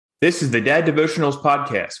This is the Dad Devotionals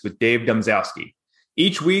podcast with Dave Domzowski.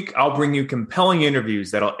 Each week, I'll bring you compelling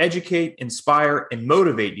interviews that'll educate, inspire, and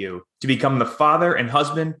motivate you to become the father and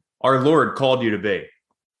husband our Lord called you to be.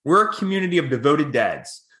 We're a community of devoted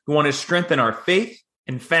dads who want to strengthen our faith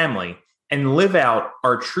and family and live out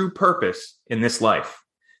our true purpose in this life.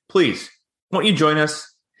 Please, won't you join us?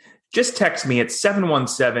 Just text me at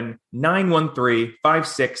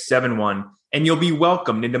 717-913-5671 and you'll be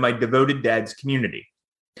welcomed into my devoted dads community.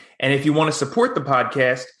 And if you want to support the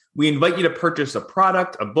podcast, we invite you to purchase a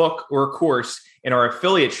product, a book, or a course in our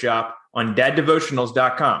affiliate shop on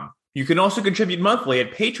daddevotionals.com. You can also contribute monthly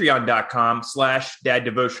at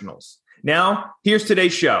patreon.com/daddevotionals. Now, here's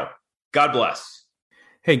today's show. God bless.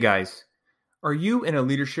 Hey guys, are you in a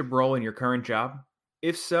leadership role in your current job?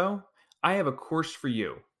 If so, I have a course for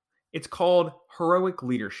you. It's called Heroic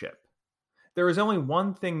Leadership. There is only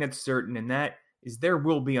one thing that's certain, and that is there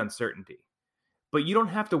will be uncertainty. But you don't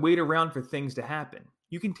have to wait around for things to happen.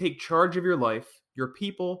 You can take charge of your life, your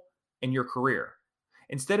people, and your career.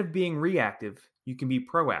 Instead of being reactive, you can be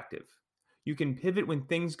proactive. You can pivot when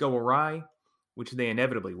things go awry, which they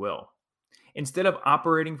inevitably will. Instead of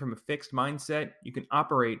operating from a fixed mindset, you can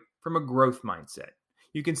operate from a growth mindset.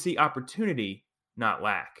 You can see opportunity, not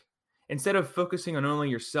lack. Instead of focusing on only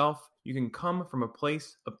yourself, you can come from a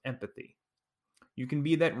place of empathy. You can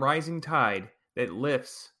be that rising tide that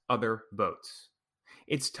lifts other boats.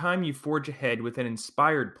 It's time you forge ahead with an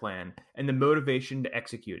inspired plan and the motivation to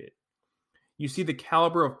execute it. You see the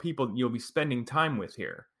caliber of people you'll be spending time with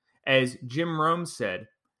here. As Jim Rohn said,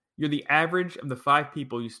 you're the average of the 5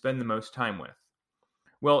 people you spend the most time with.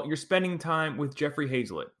 Well, you're spending time with Jeffrey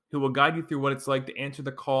Hazlett, who will guide you through what it's like to answer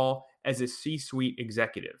the call as a C-suite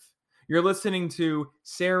executive. You're listening to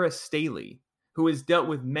Sarah Staley, who has dealt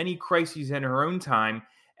with many crises in her own time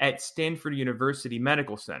at Stanford University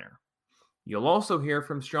Medical Center. You'll also hear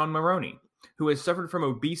from Sean Maroney, who has suffered from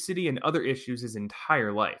obesity and other issues his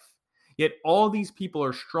entire life. Yet all these people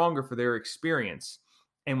are stronger for their experience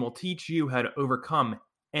and will teach you how to overcome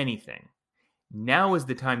anything. Now is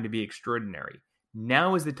the time to be extraordinary.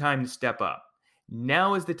 Now is the time to step up.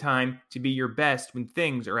 Now is the time to be your best when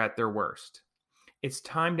things are at their worst. It's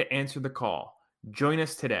time to answer the call. Join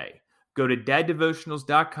us today. Go to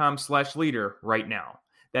daddevotionals.com/leader right now.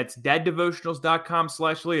 That's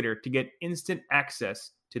daddevotionals.com/leader to get instant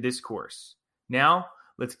access to this course. Now,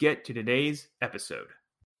 let's get to today's episode.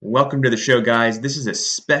 Welcome to the show, guys. This is a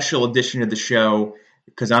special edition of the show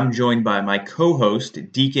because I'm joined by my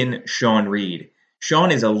co-host, Deacon Sean Reed.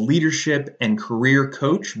 Sean is a leadership and career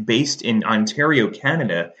coach based in Ontario,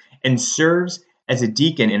 Canada, and serves as a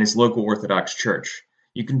deacon in his local Orthodox church.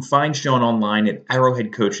 You can find Sean online at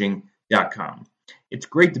arrowheadcoaching.com. It's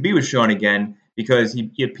great to be with Sean again, because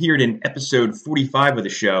he appeared in episode 45 of the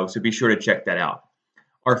show, so be sure to check that out.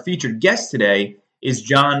 Our featured guest today is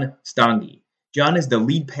John Stange. John is the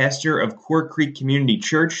lead pastor of Core Creek Community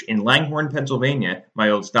Church in Langhorne, Pennsylvania, my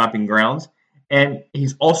old stomping grounds, and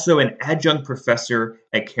he's also an adjunct professor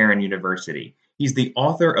at Cairn University. He's the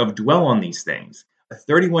author of Dwell on These Things, a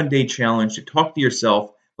 31-day challenge to talk to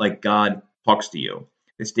yourself like God talks to you.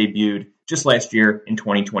 This debuted just last year in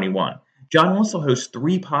 2021. John also hosts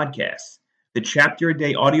 3 podcasts: the Chapter a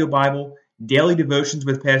Day Audio Bible, Daily Devotions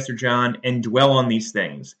with Pastor John, and Dwell on These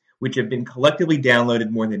Things, which have been collectively downloaded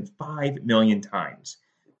more than 5 million times.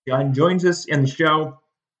 John joins us in the show,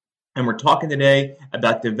 and we're talking today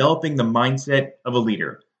about developing the mindset of a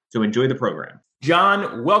leader. So enjoy the program.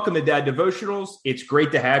 John, welcome to Dad Devotionals. It's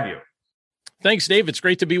great to have you. Thanks, Dave. It's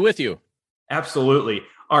great to be with you. Absolutely.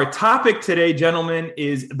 Our topic today, gentlemen,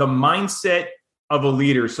 is the mindset of a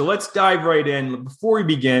leader. So let's dive right in. Before we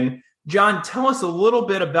begin, John, tell us a little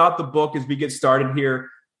bit about the book as we get started here.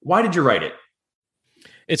 Why did you write it?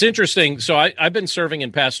 It's interesting. So I've been serving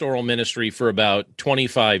in pastoral ministry for about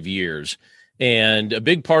 25 years, and a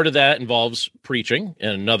big part of that involves preaching,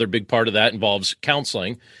 and another big part of that involves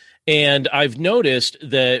counseling. And I've noticed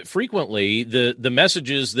that frequently the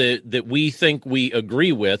messages that we think we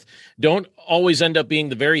agree with don't always end up being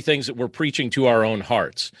the very things that we're preaching to our own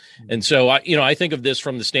hearts. And so I think of this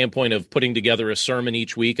from the standpoint of putting together a sermon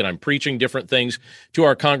each week, and I'm preaching different things to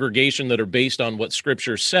our congregation that are based on what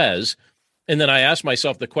Scripture says. And then I ask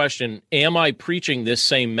myself the question, am I preaching this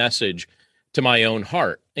same message to my own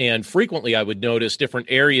heart? And frequently I would notice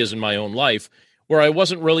different areas in my own life where I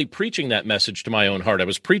wasn't really preaching that message to my own heart. I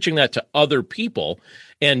was preaching that to other people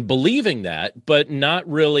and believing that, but not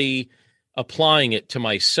really applying it to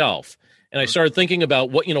myself. And I started thinking about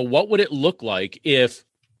what would it look like if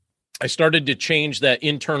I started to change that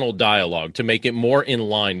internal dialogue to make it more in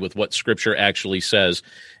line with what Scripture actually says.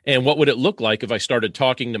 And what would it look like if I started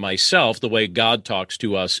talking to myself the way God talks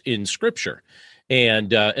to us in Scripture?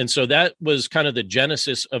 And so that was kind of the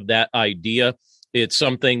genesis of that idea. It's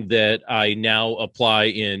something that I now apply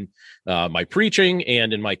in my preaching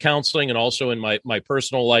and in my counseling and also in my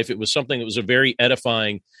personal life. It was something that was a very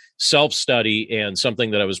edifying self-study and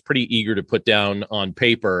something that I was pretty eager to put down on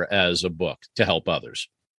paper as a book to help others.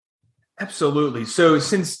 Absolutely. So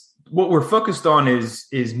since what we're focused on is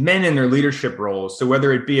men in their leadership roles, so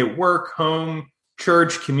whether it be at work, home,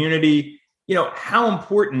 church, community, how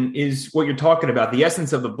important is what you're talking about, the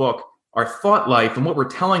essence of the book, our thought life and what we're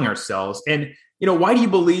telling ourselves? And, why do you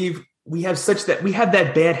believe we have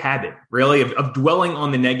that bad habit, really, of dwelling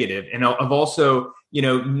on the negative and of also,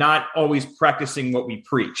 not always practicing what we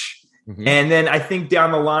preach? Mm-hmm. And then I think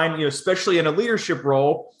down the line, especially in a leadership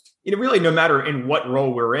role, really no matter in what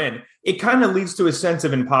role we're in, it kind of leads to a sense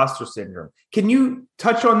of imposter syndrome. Can you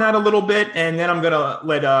touch on that a little bit? And then I'm going to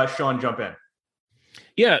let Sean jump in.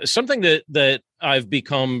 Yeah, something that I've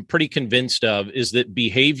become pretty convinced of is that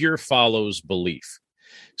behavior follows belief.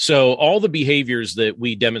 So all the behaviors that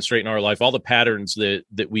we demonstrate in our life, all the patterns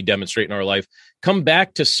that we demonstrate in our life come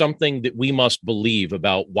back to something that we must believe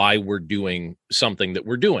about why we're doing something that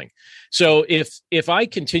we're doing. So if I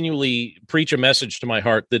continually preach a message to my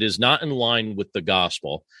heart that is not in line with the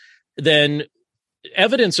gospel, then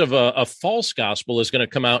evidence of a false gospel is going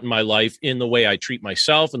to come out in my life in the way I treat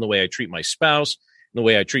myself, in the way I treat my spouse, in the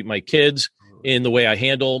way I treat my kids, in the way I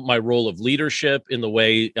handle my role of leadership, in the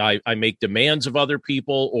way I make demands of other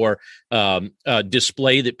people or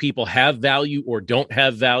display that people have value or don't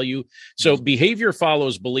have value. So behavior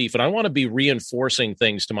follows belief. And I want to be reinforcing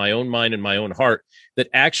things to my own mind and my own heart that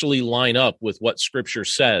actually line up with what Scripture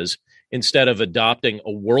says instead of adopting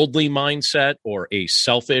a worldly mindset or a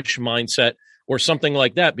selfish mindset or something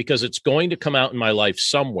like that, because it's going to come out in my life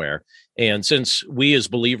somewhere. And since we as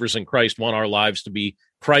believers in Christ want our lives to be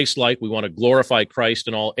Christ-like, we want to glorify Christ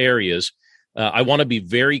in all areas, I want to be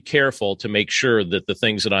very careful to make sure that the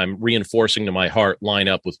things that I'm reinforcing to my heart line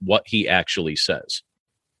up with what he actually says.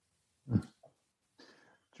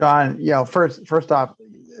 John, first off,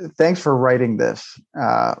 thanks for writing this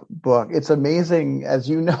book. It's amazing, as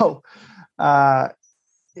you know. The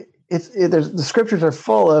scriptures are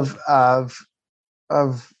full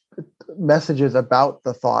of messages about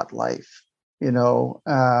the thought life.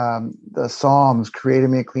 The Psalms, create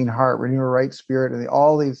in me a clean heart, renew a right spirit, and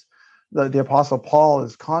all these. The Apostle Paul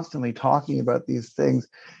is constantly talking about these things.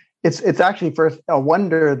 It's actually first a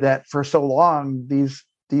wonder that for so long these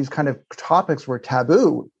kind of topics were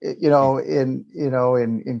taboo,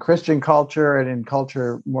 in Christian culture and in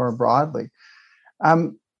culture more broadly.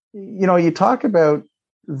 You talk about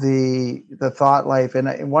the thought life,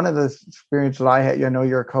 and one of the experiences that I had, I know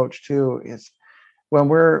you're a coach too, is when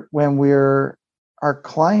our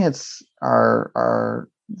clients are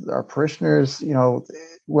our parishioners,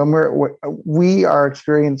 when we are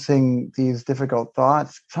experiencing these difficult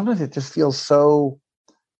thoughts, sometimes it just feels so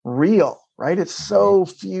real, right? It's so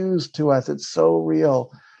fused to us. It's so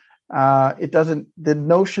real. The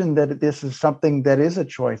notion that this is something that is a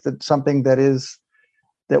choice, that something that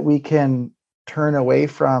we can turn away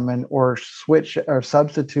from or switch or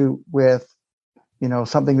substitute with,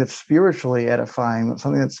 something that's spiritually edifying,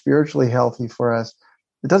 something that's spiritually healthy for us.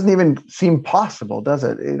 It doesn't even seem possible, does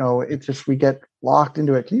it? It's just, we get locked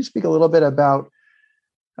into it. Can you speak a little bit about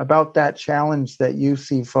that challenge that you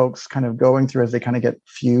see folks kind of going through as they kind of get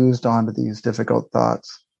fused onto these difficult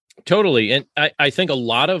thoughts? Totally. And I think a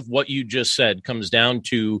lot of what you just said comes down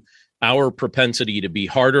to our propensity to be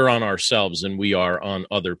harder on ourselves than we are on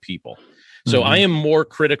other people. So I am more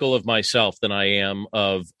critical of myself than I am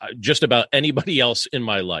of just about anybody else in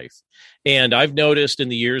my life. And I've noticed in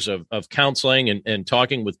the years of counseling and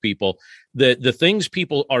talking with people that the things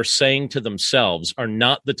people are saying to themselves are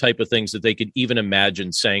not the type of things that they could even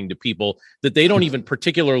imagine saying to people that they don't even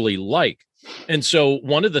particularly like. And so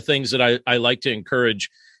one of the things that I like to encourage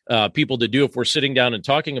people to do if we're sitting down and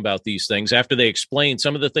talking about these things, after they explain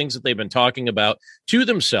some of the things that they've been talking about to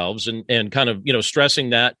themselves and kind of, stressing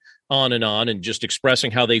that on and just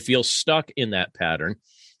expressing how they feel stuck in that pattern,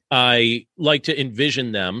 I like to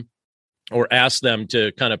envision them or ask them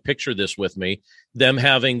to kind of picture this with me, them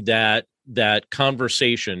having that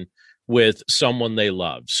conversation with someone they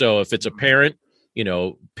love. So if it's a parent,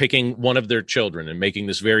 picking one of their children and making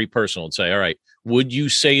this very personal and say, all right, would you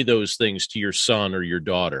say those things to your son or your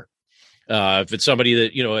daughter? If it's somebody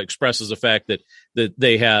that, expresses the fact that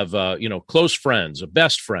they have, close friends, a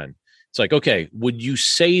best friend, it's like, okay, would you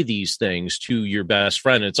say these things to your best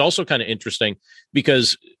friend? And it's also kind of interesting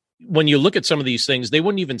because, when you look at some of these things, they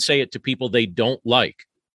wouldn't even say it to people they don't like.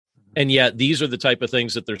 And yet these are the type of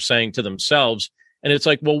things that they're saying to themselves. And it's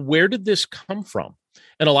like, well, where did this come from?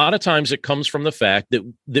 And a lot of times it comes from the fact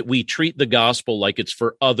that we treat the gospel like it's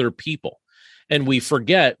for other people. And we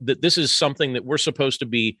forget that this is something that we're supposed to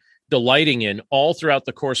be delighting in all throughout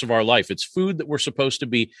the course of our life. It's food that we're supposed to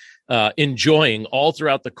be enjoying all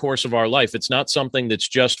throughout the course of our life. It's not something that's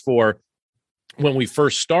just for when we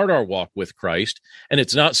first start our walk with Christ, and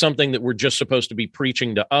it's not something that we're just supposed to be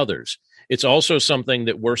preaching to others. It's also something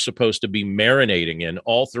that we're supposed to be marinating in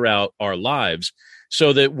all throughout our lives,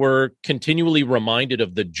 so that we're continually reminded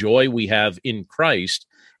of the joy we have in Christ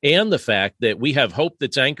and the fact that we have hope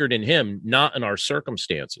that's anchored in him, not in our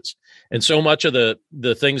circumstances. And so much of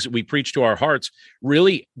the things that we preach to our hearts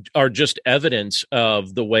really are just evidence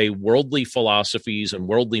of the way worldly philosophies and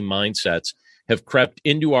worldly mindsets have crept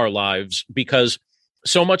into our lives, because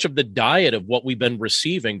so much of the diet of what we've been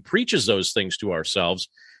receiving preaches those things to ourselves.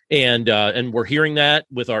 And we're hearing that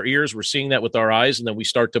with our ears, we're seeing that with our eyes, and then we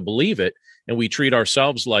start to believe it, and we treat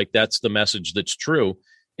ourselves like that's the message that's true.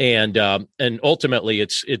 And ultimately,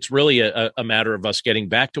 it's really a matter of us getting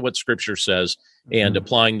back to what Scripture says and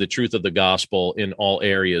applying the truth of the gospel in all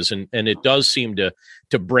areas. And it does seem to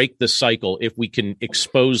break the cycle if we can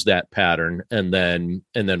expose that pattern and then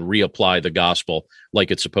reapply the gospel like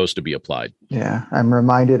it's supposed to be applied. Yeah, I'm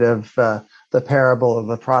reminded of the parable of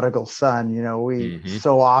the prodigal son. You know, we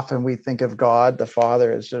so often we think of God, the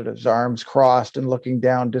Father, as sort of his arms crossed and looking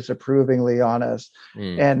down disapprovingly on us.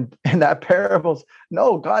 And that parable's,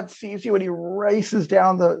 no, God sees you and he races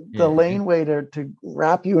down the laneway to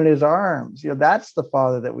wrap you in his arms. You know, that's the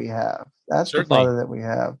Father that we have. That's the Father that we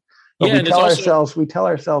have. But we tell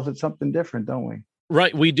ourselves it's something different, don't we?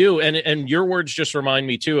 Right, we do. And your words just remind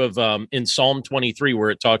me too of in Psalm 23, where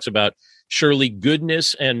it talks about, surely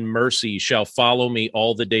goodness and mercy shall follow me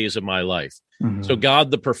all the days of my life. So God,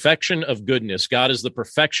 the perfection of goodness, God is the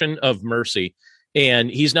perfection of mercy. And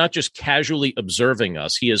he's not just casually observing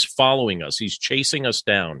us. He is following us. He's chasing us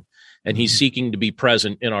down, and he's seeking to be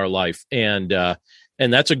present in our life. And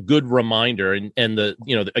that's a good reminder. And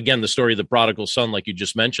again, the story of the prodigal son, like you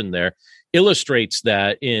just mentioned there, illustrates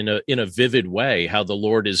that in a vivid way, how the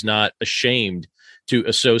Lord is not ashamed to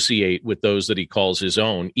associate with those that he calls his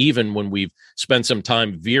own, even when we've spent some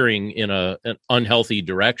time veering in an unhealthy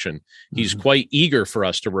direction. He's quite eager for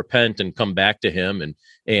us to repent and come back to him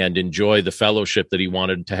and enjoy the fellowship that he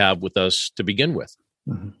wanted to have with us to begin with.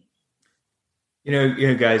 You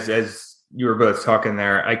know, guys, as you were both talking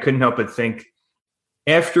there, I couldn't help but think,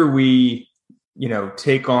 after we,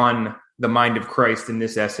 take on the mind of Christ in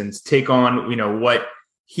this essence, take on, what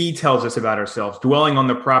he tells us about ourselves, dwelling on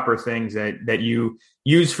the proper things that you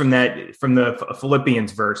use from the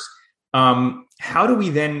Philippians verse. How do we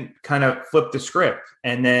then kind of flip the script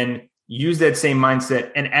and then use that same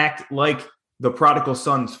mindset and act like the prodigal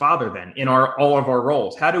son's father then in all of our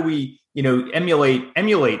roles? How do we, emulate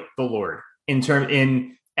the Lord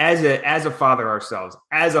as a father ourselves,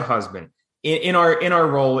 as a husband, in our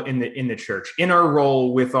role in the church, in our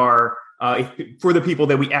role with our for the people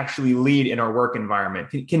that we actually lead in our work environment?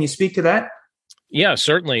 Can you speak to that? Yeah,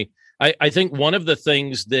 certainly. I think one of the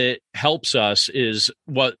things that helps us is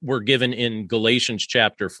what we're given in Galatians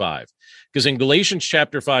chapter 5, because in Galatians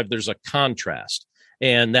chapter 5, there's a contrast.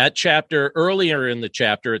 And that chapter, earlier in the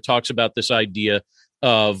chapter, it talks about this idea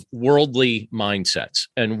of worldly mindsets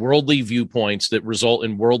and worldly viewpoints that result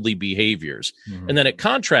in worldly behaviors. And then it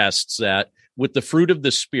contrasts that with the fruit of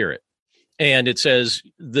the Spirit. And it says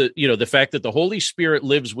the fact that the Holy Spirit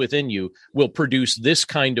lives within you will produce this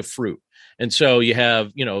kind of fruit. And so you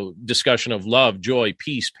have, discussion of love, joy,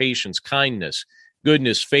 peace, patience, kindness,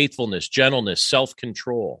 goodness, faithfulness, gentleness,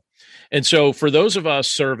 self-control. And so for those of us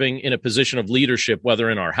serving in a position of leadership, whether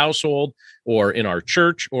in our household or in our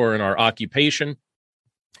church or in our occupation,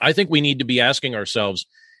 I think we need to be asking ourselves,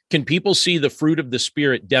 can people see the fruit of the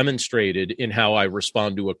Spirit demonstrated in how I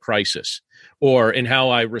respond to a crisis, or in how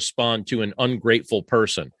I respond to an ungrateful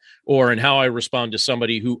person, or in how I respond to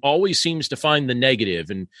somebody who always seems to find the negative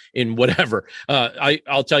in whatever?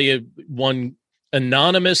 I'll tell you one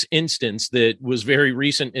anonymous instance that was very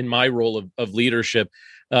recent in my role of leadership.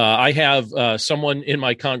 I have someone in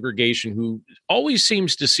my congregation who always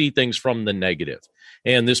seems to see things from the negative.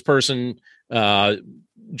 And this person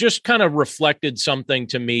just kind of reflected something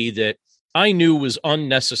to me that I knew was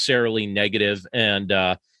unnecessarily negative. And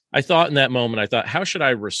I thought in that moment, how should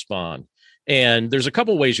I respond? And there's a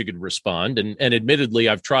couple ways you could respond. And admittedly,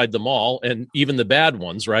 I've tried them all, and even the bad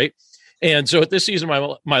ones, right? And so at this season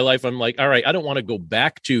of my life, I'm like, all right, I don't want to go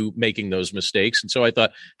back to making those mistakes. And so I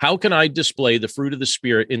thought, how can I display the fruit of the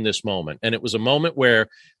Spirit in this moment? And it was a moment where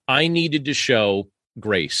I needed to show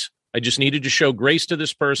grace. I just needed to show grace to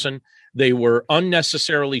this person. They were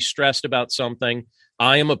unnecessarily stressed about something.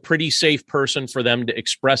 I am a pretty safe person for them to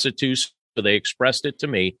express it to, so they expressed it to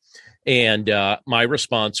me. And my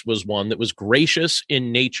response was one that was gracious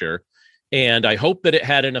in nature. And I hope that it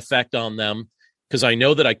had an effect on them, because I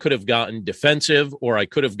know that I could have gotten defensive or I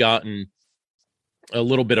could have gotten a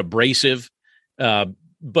little bit abrasive.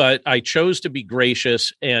 But I chose to be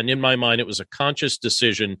gracious. And in my mind, it was a conscious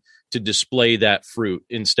decision to display that fruit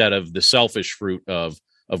instead of the selfish fruit of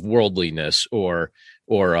worldliness or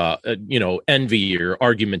envy or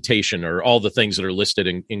argumentation or all the things that are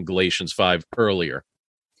listed in Galatians 5 earlier.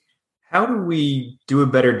 How do we do a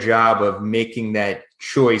better job of making that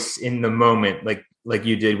choice in the moment, like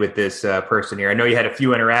you did with this person here? I know you had a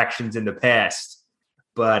few interactions in the past,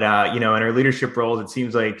 but in our leadership roles, it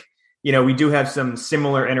seems like we do have some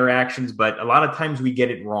similar interactions, but a lot of times we get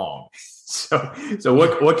it wrong. So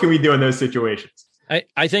what can we do in those situations?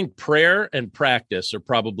 I think prayer and practice are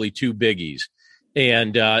probably two biggies,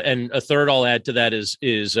 and a third I'll add to that is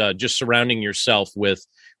just surrounding yourself with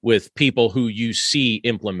people who you see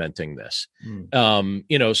implementing this.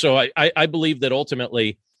 So I believe that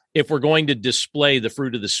ultimately, if we're going to display the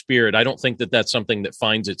fruit of the Spirit, I don't think that that's something that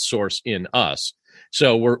finds its source in us.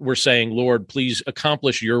 So we're saying, Lord, please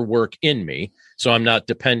accomplish your work in me, so I'm not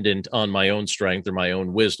dependent on my own strength or my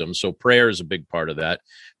own wisdom. So prayer is a big part of that.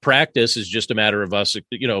 Practice is just a matter of us,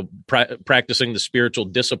 practicing the spiritual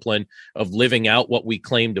discipline of living out what we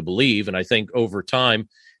claim to believe. And I think over time,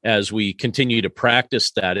 as we continue to practice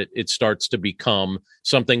that, it starts to become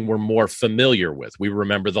something we're more familiar with. We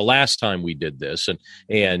remember the last time we did this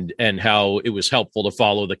and how it was helpful to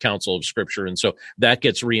follow the counsel of Scripture. And so that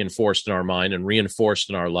gets reinforced in our mind and reinforced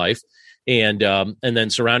in our life. And then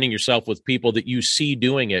surrounding yourself with people that you see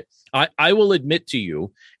doing it. I will admit to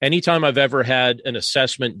you, anytime I've ever had an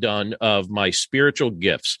assessment done of my spiritual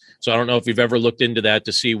gifts, so I don't know if you've ever looked into that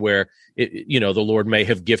to see where the Lord may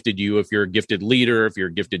have gifted you, if you're a gifted leader, if you're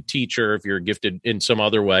a gifted teacher, if you're gifted in some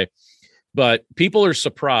other way. But people are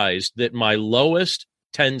surprised that my lowest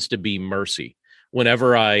tends to be mercy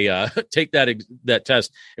whenever I take that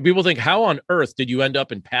test. And people think, how on earth did you end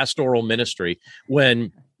up in pastoral ministry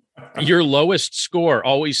when your lowest score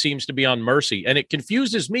always seems to be on mercy? And it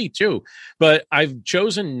confuses me too, but I've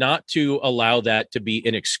chosen not to allow that to be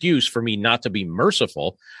an excuse for me not to be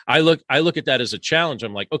merciful. I look at that as a challenge.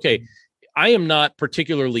 I'm like, okay, I am not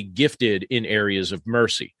particularly gifted in areas of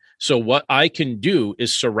mercy. So what I can do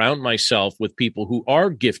is surround myself with people who are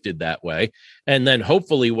gifted that way. And then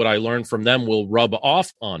hopefully what I learn from them will rub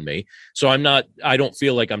off on me. So I don't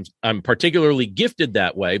feel like I'm particularly gifted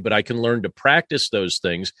that way, but I can learn to practice those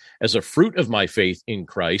things as a fruit of my faith in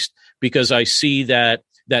Christ, because I see that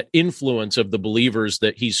influence of the believers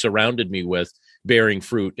that he's surrounded me with bearing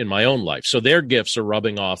fruit in my own life. So their gifts are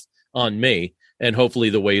rubbing off on me, and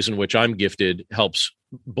hopefully the ways in which I'm gifted helps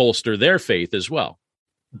bolster their faith as well.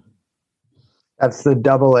 That's the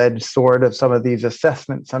double-edged sword of some of these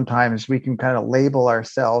assessments. Sometimes we can kind of label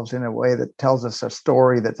ourselves in a way that tells us a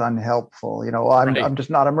story that's unhelpful. I'm just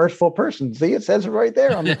not a merciful person. See, it says it right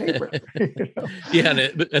there on the paper. Yeah,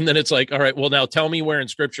 and then it's like, all right, well, now tell me where in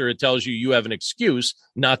Scripture it tells you have an excuse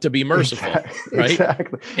not to be merciful. Right?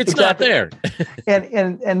 Exactly. It's not there.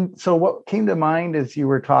 and so what came to mind as you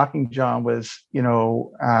were talking, John, was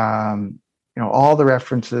all the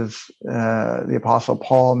references the Apostle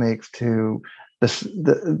Paul makes to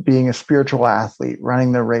being a spiritual athlete,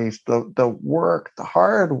 running the race, the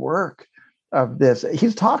hard work of this.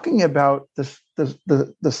 He's talking about the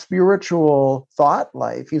spiritual thought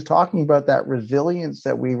life. He's talking about that resilience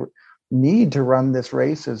that we need to run this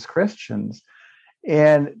race as Christians.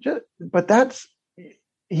 But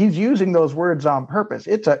he's using those words on purpose.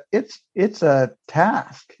 It's a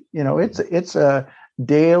task. It's a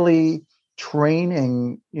daily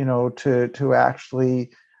training, to actually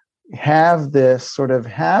have this sort of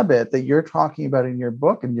habit that you're talking about in your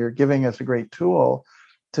book, and you're giving us a great tool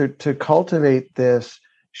to cultivate this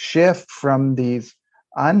shift from these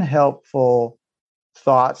unhelpful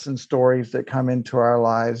thoughts and stories that come into our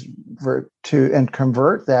lives and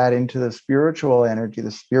convert that into the spiritual energy, the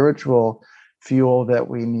spiritual fuel that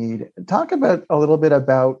we need. Talk about a little bit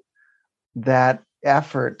about that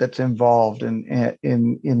effort that's involved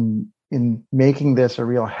in making this a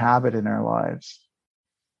real habit in our lives.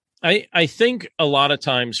 I think a lot of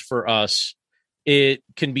times for us, it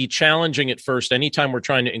can be challenging at first anytime we're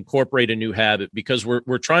trying to incorporate a new habit, because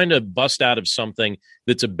we're trying to bust out of something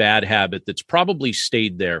that's a bad habit that's probably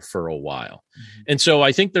stayed there for a while. Mm-hmm. And so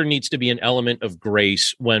I think there needs to be an element of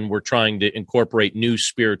grace when we're trying to incorporate new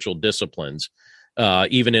spiritual disciplines,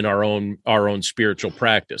 even in our own spiritual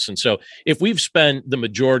practice. And so if we've spent the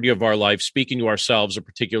majority of our life speaking to ourselves a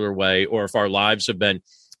particular way, or if our lives have been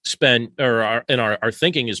spent, or our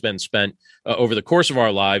thinking has been spent over the course of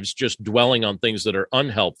our lives just dwelling on things that are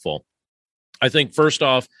unhelpful, I think first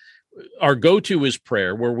off, our go-to is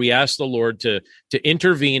prayer, where we ask the Lord to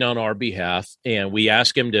intervene on our behalf, and we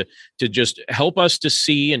ask him to just help us to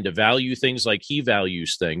see and to value things like he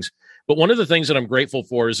values things. But one of the things that I'm grateful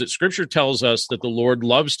for is that Scripture tells us that the Lord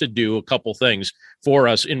loves to do a couple things for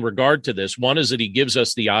us in regard to this. One is that he gives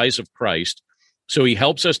us the eyes of Christ, so he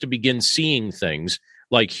helps us to begin seeing things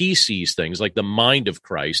like he sees things, like the mind of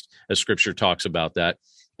Christ, as Scripture talks about that.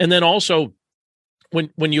 And then also,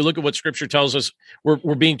 when you look at what Scripture tells us,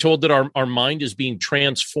 we're being told that our mind is being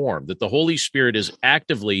transformed, that the Holy Spirit is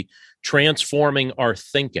actively transforming our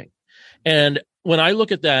thinking. And when I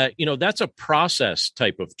look at that, that's a process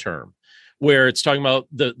type of term, where it's talking about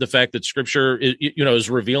the fact that Scripture is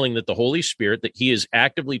revealing that the Holy Spirit, that he is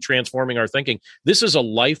actively transforming our thinking. This is a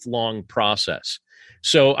lifelong process.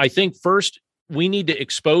 So I think first, we need to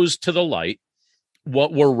expose to the light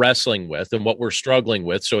what we're wrestling with and what we're struggling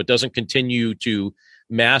with, so it doesn't continue to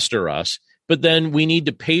master us. But then we need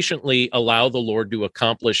to patiently allow the Lord to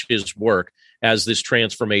accomplish his work as this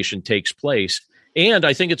transformation takes place. And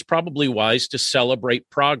I think it's probably wise to celebrate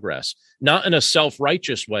progress, not in a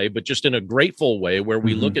self-righteous way, but just in a grateful way, where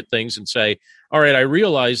we look at things and say, all right, I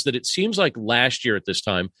realize that it seems like last year at this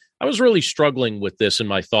time, I was really struggling with this in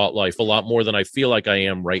my thought life a lot more than I feel like I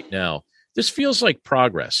am right now. This feels like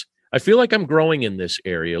progress. I feel like I'm growing in this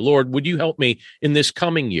area. Lord, would you help me in this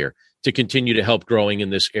coming year to continue to help growing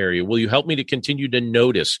in this area? Will you help me to continue to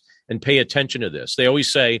notice and pay attention to this? They always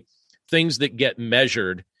say things that get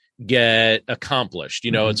measured get accomplished.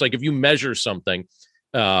 It's like if you measure something,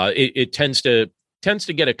 it tends to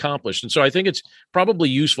get accomplished. And so I think it's probably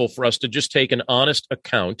useful for us to just take an honest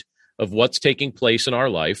account of what's taking place in our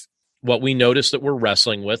life, what we notice that we're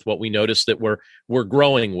wrestling with, what we notice that we're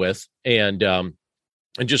growing with, and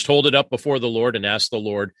just hold it up before the Lord and ask the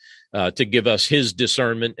Lord to give us his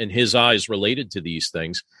discernment and his eyes related to these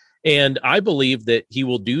things. And I believe that he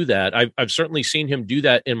will do that. I've certainly seen him do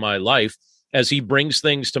that in my life as he brings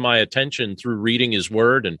things to my attention through reading his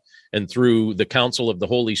word and through the counsel of the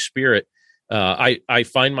Holy Spirit. I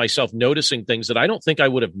find myself noticing things that I don't think I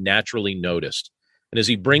would have naturally noticed. And as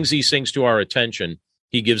he brings these things to our attention,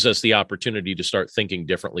 he gives us the opportunity to start thinking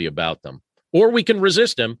differently about them. Or we can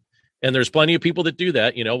resist him. And there's plenty of people that do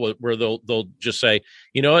that, where they'll just say,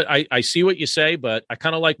 I see what you say, but I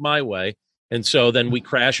kind of like my way. And so then we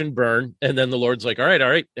crash and burn. And then the Lord's like, all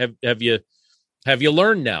right. Have you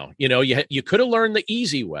learned now? You could have learned the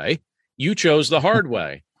easy way. You chose the hard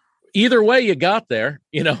way. Either way, you got there,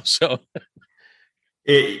 so.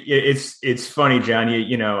 It's funny, John.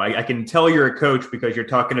 I can tell you're a coach because you're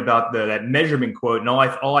talking about that measurement quote, and all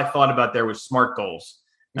I thought about there was SMART goals,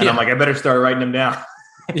 and I'm like, I better start writing them down.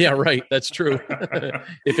 Yeah, right. That's true.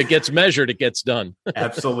 If it gets measured, it gets done.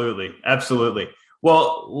 Absolutely.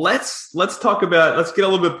 Well, let's get a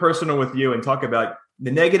little bit personal with you and talk about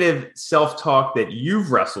the negative self-talk that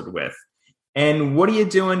you've wrestled with, and what are you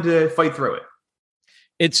doing to fight through it?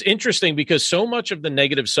 It's interesting because so much of the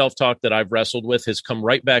negative self-talk that I've wrestled with has come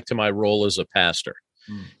right back to my role as a pastor.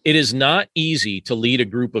 It is not easy to lead a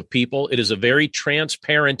group of people. It is a very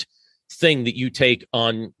transparent thing that you take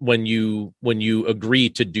on when you agree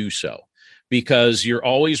to do so, because you're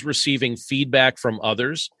always receiving feedback from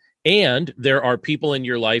others, and there are people in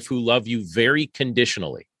your life who love you very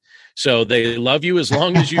conditionally. So they love you as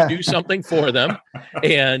long as you do something for them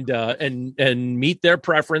and meet their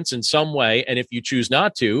preference in some way. And if you choose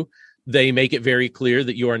not to, they make it very clear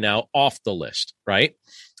that you are now off the list, right?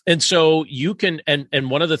 And so you can, and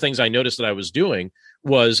one of the things I noticed that I was doing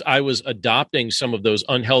was I was adopting some of those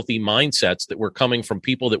unhealthy mindsets that were coming from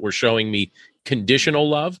people that were showing me conditional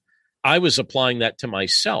love. I was applying that to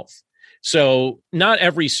myself. So not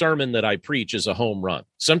every sermon that I preach is a home run.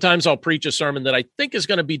 Sometimes I'll preach a sermon that I think is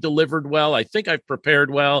going to be delivered well. I think I've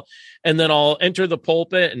prepared well. And then I'll enter the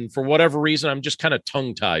pulpit, and for whatever reason, I'm just kind of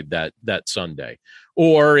tongue-tied that Sunday.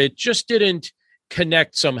 Or it just didn't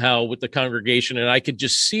connect somehow with the congregation, and I could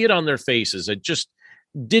just see it on their faces. It just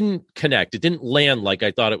didn't connect. It didn't land like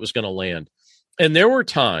I thought it was going to land. And there were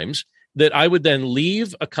times that I would then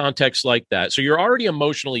leave a context like that. So you're already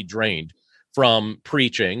emotionally drained from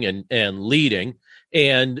preaching and leading.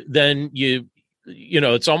 And then you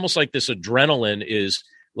it's almost like this adrenaline is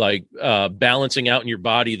like balancing out in your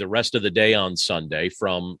body the rest of the day on Sunday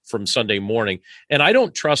from Sunday morning. And I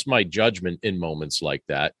don't trust my judgment in moments like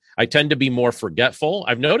that. I tend to be more forgetful.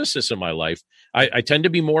 I've noticed this in my life. I tend to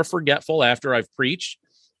be more forgetful after I've preached,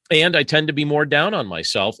 and I tend to be more down on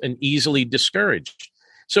myself and easily discouraged.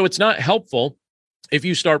 So it's not helpful if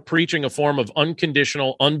you start preaching a form of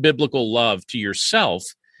unconditional, unbiblical love to yourself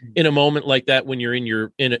in a moment like that when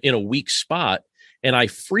you're in a weak spot. And I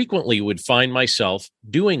frequently would find myself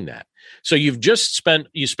doing that. So you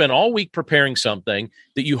spent all week preparing something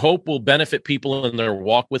that you hope will benefit people in their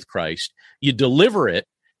walk with Christ. You deliver it,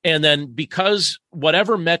 and then because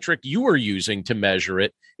whatever metric you are using to measure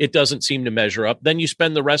it, it doesn't seem to measure up. Then you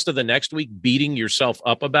spend the rest of the next week beating yourself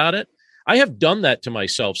up about it. I have done that to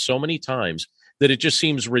myself so many times that it just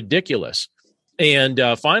seems ridiculous. And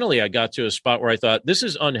finally, I got to a spot where I thought, this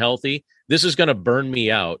is unhealthy. This is going to burn me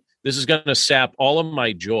out. This is going to sap all of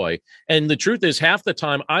my joy. And the truth is, half the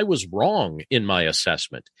time I was wrong in my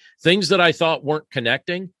assessment. Things that I thought weren't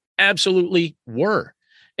connecting absolutely were.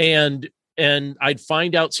 And I'd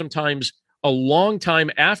find out sometimes a long time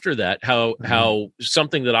after that how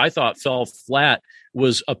something that I thought fell flat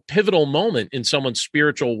was a pivotal moment in someone's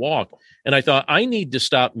spiritual walk. And I thought, I need to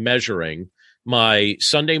stop measuring my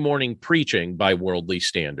Sunday morning preaching by worldly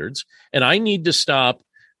standards. And I need to stop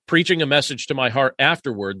preaching a message to my heart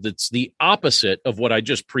afterward that's the opposite of what I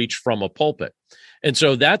just preached from a pulpit. And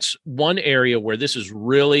so that's one area where this is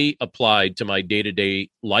really applied to my day-to-day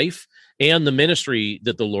life and the ministry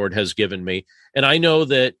that the Lord has given me. And I know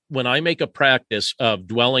that when I make a practice of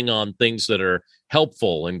dwelling on things that are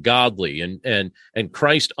helpful and godly and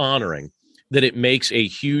Christ honoring, that it makes a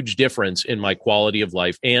huge difference in my quality of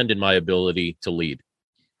life and in my ability to lead.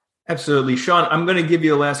 Absolutely. Sean, I'm going to give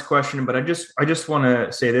you the last question, but I just want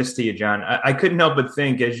to say this to you, John. I couldn't help but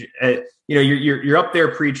think, as you're up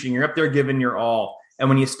there preaching, you're up there giving your all. And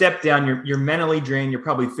when you step down, you're mentally drained. You're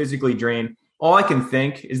probably physically drained. All I can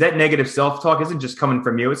think is that negative self-talk isn't just coming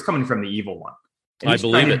from you. It's coming from the evil one. And I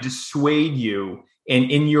believe trying it. to dissuade you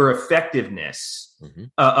in your effectiveness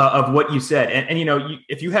of what you said. And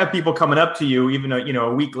if you have people coming up to you, even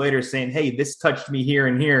a week later saying, hey, this touched me here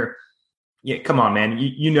and here. Yeah, come on, man.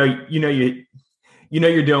 You know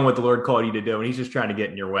you're doing what the Lord called you to do, and He's just trying to get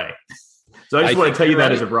in your way. So I just want to tell you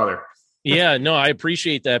that as a brother. Yeah, no, I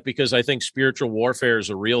appreciate that, because I think spiritual warfare is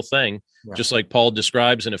a real thing, just like Paul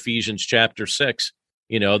describes in Ephesians chapter 6.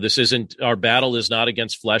 This isn't, our battle is not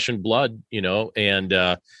against flesh and blood, and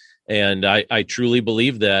I truly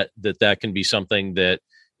believe that can be something that,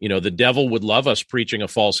 the devil would love us preaching a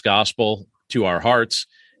false gospel to our hearts,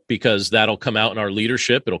 because that'll come out in our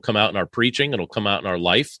leadership. It'll come out in our preaching. It'll come out in our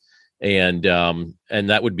life. And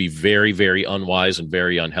that would be very, very unwise and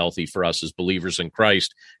very unhealthy for us as believers in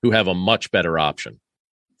Christ, who have a much better option.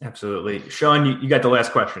 Absolutely. Sean, you got the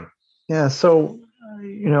last question. Yeah. So,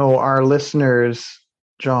 our listeners,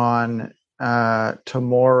 John,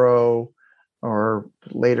 tomorrow or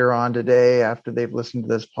later on today, after they've listened to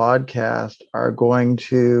this podcast, are going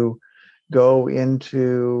to go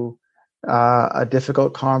into a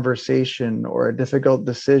difficult conversation or a difficult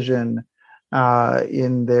decision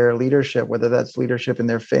in their leadership, whether that's leadership in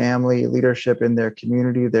their family, leadership in their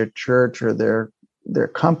community, their church, or their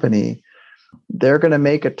company. They're going to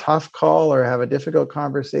make a tough call or have a difficult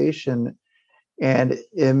conversation, and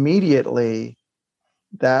immediately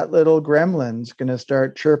that little gremlin's going to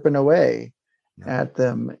start chirping away at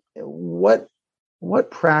them.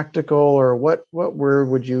 What practical or what word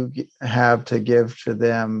would you have to give to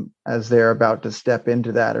them as they're about to step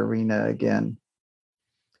into that arena again?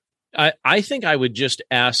 I think I would just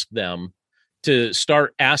ask them to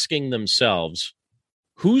start asking themselves,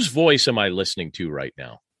 whose voice am I listening to right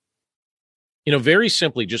now? Very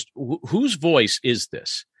simply, just whose voice is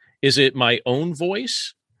this? Is it my own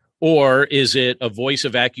voice? Or is it a voice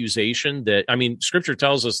of accusation Scripture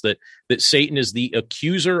tells us that Satan is the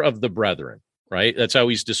accuser of the brethren, right? That's how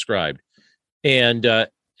he's described. And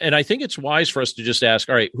I think it's wise for us to just ask,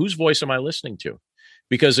 all right, whose voice am I listening to?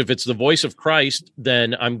 Because if it's the voice of Christ,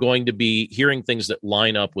 then I'm going to be hearing things that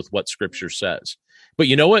line up with what Scripture says. But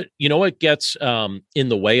you know what gets in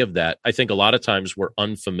the way of that? I think a lot of times we're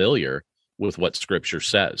unfamiliar with what Scripture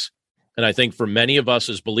says. And I think for many of us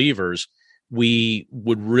as believers, we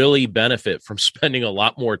would really benefit from spending a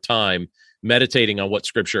lot more time meditating on what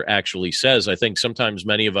Scripture actually says. I think sometimes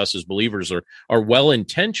many of us as believers are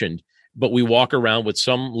well-intentioned, but we walk around with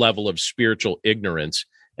some level of spiritual ignorance.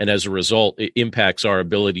 And as a result, it impacts our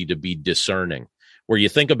ability to be discerning. Where you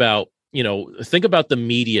think about the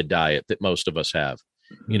media diet that most of us have.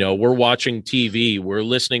 You know, we're watching TV, we're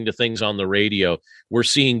listening to things on the radio, we're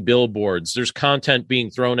seeing billboards, there's content being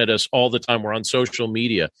thrown at us all the time. We're on social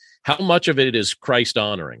media. How much of it is Christ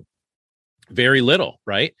honoring? Very little,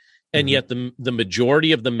 right? And yet the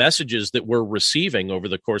majority of the messages that we're receiving over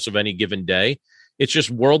the course of any given day, it's just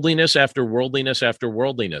worldliness after worldliness after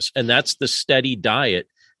worldliness. And that's the steady diet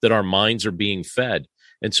that our minds are being fed.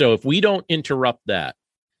 And so if we don't interrupt that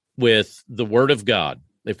with the word of God,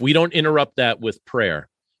 if we don't interrupt that with prayer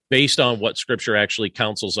based on what scripture actually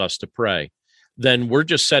counsels us to pray, then we're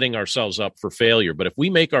just setting ourselves up for failure. But if we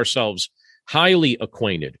make ourselves highly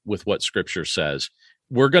acquainted with what scripture says,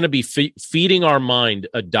 we're going to be feeding our mind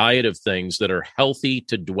a diet of things that are healthy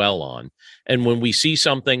to dwell on. And when we see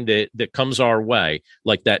something that comes our way,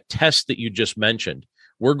 like that test that you just mentioned,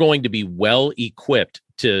 we're going to be well equipped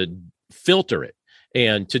to filter it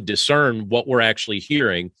and to discern what we're actually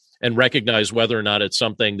hearing and recognize whether or not it's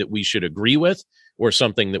something that we should agree with or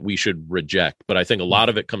something that we should reject. But I think a lot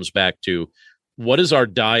of it comes back to, what does our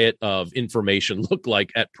diet of information look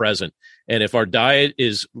like at present? And if our diet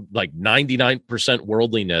is like 99%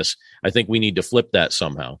 worldliness, I think we need to flip that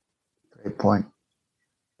somehow. Great point.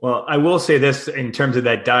 Well, I will say this in terms of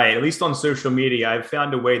that diet, at least on social media, I've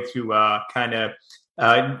found a way to kind of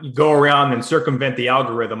go around and circumvent the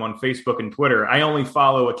algorithm on Facebook and Twitter. I only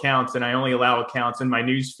follow accounts and I only allow accounts in my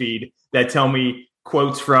news feed that tell me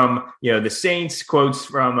quotes from, the saints, quotes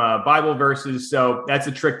from Bible verses. So that's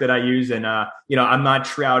a trick that I use. And, I'm not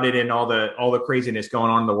shrouded in all the craziness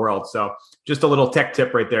going on in the world. So just a little tech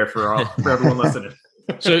tip right there for everyone listening.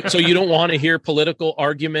 So you don't want to hear political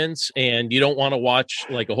arguments, and you don't want to watch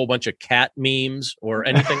like a whole bunch of cat memes or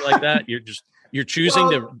anything like that. You're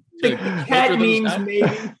choosing to cat memes, maybe.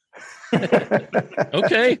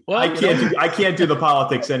 Okay. Well, I can't do the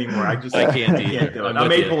politics anymore. I can't do it.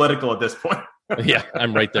 I'm apolitical at this point. Yeah,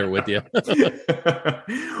 I'm right there with you.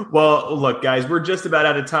 Well, look, guys, we're just about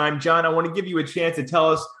out of time. John, I want to give you a chance to tell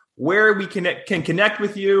us where we can connect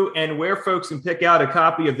with you and where folks can pick out a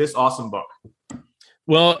copy of this awesome book.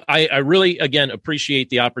 Well, I really, again, appreciate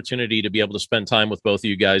the opportunity to be able to spend time with both of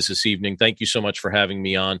you guys this evening. Thank you so much for having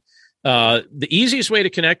me on. The easiest way to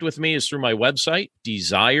connect with me is through my website,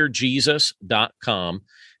 desirejesus.com.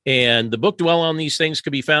 And the book Dwell on These Things can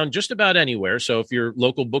be found just about anywhere. So if your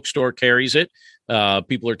local bookstore carries it,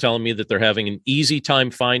 people are telling me that they're having an easy time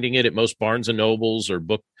finding it at most Barnes and Nobles or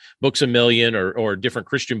Books A Million or different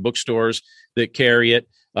Christian bookstores that carry it.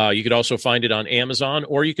 You could also find it on Amazon,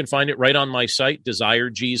 or you can find it right on my site,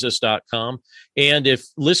 desirejesus.com. And if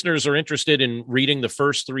listeners are interested in reading the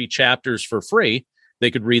first 3 chapters for free, they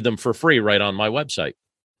could read them for free right on my website.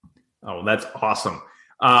 Oh, that's awesome.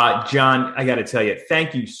 John, I got to tell you,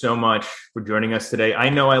 thank you so much for joining us today. I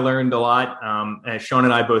know I learned a lot. As Sean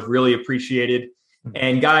and I both really appreciated.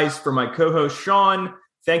 And guys, for my co-host, Sean,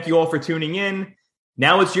 thank you all for tuning in.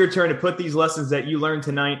 Now it's your turn to put these lessons that you learned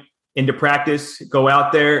tonight into practice. Go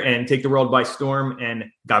out there and take the world by storm, and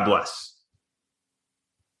God bless.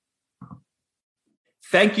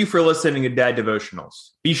 Thank you for listening to Dad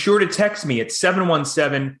Devotionals. Be sure to text me at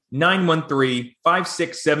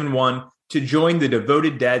 717-913-5671 to join the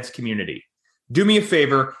Devoted Dads community. Do me a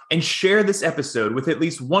favor and share this episode with at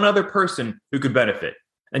least one other person who could benefit.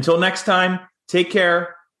 Until next time, take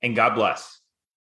care and God bless.